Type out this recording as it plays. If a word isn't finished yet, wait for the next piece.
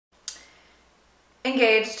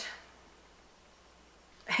engaged.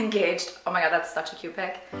 Engaged. Oh my God, that's such a cute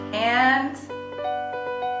pic. And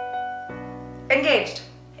engaged.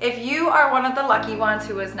 If you are one of the lucky ones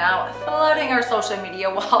who is now flooding our social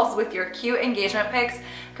media walls with your cute engagement pics,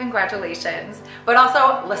 congratulations. But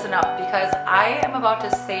also listen up, because I am about to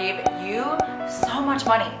save you so much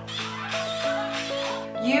money.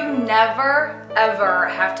 You never ever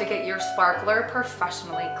have to get your sparkler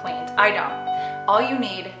professionally cleaned. I don't. All you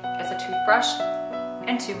need is a toothbrush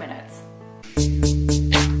and 2 minutes.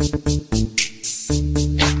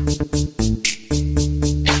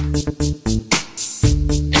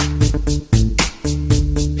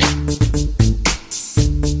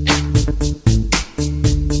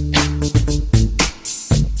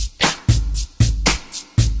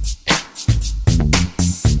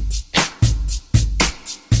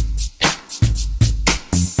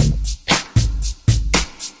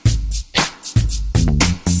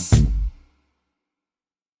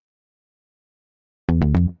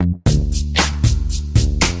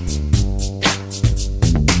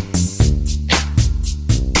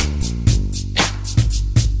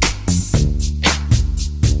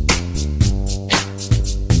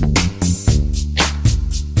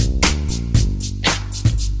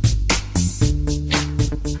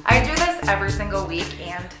 Every single week,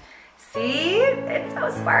 and see, it's so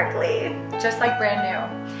sparkly, just like brand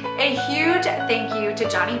new. A huge thank you to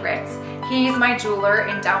Johnny Ritz. He's my jeweler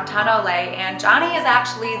in downtown LA, and Johnny is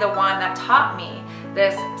actually the one that taught me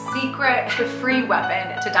this secret free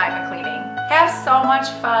weapon to diamond cleaning. Have so much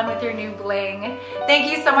fun with your new bling. Thank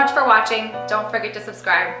you so much for watching. Don't forget to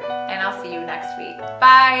subscribe, and I'll see you next week.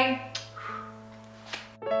 Bye.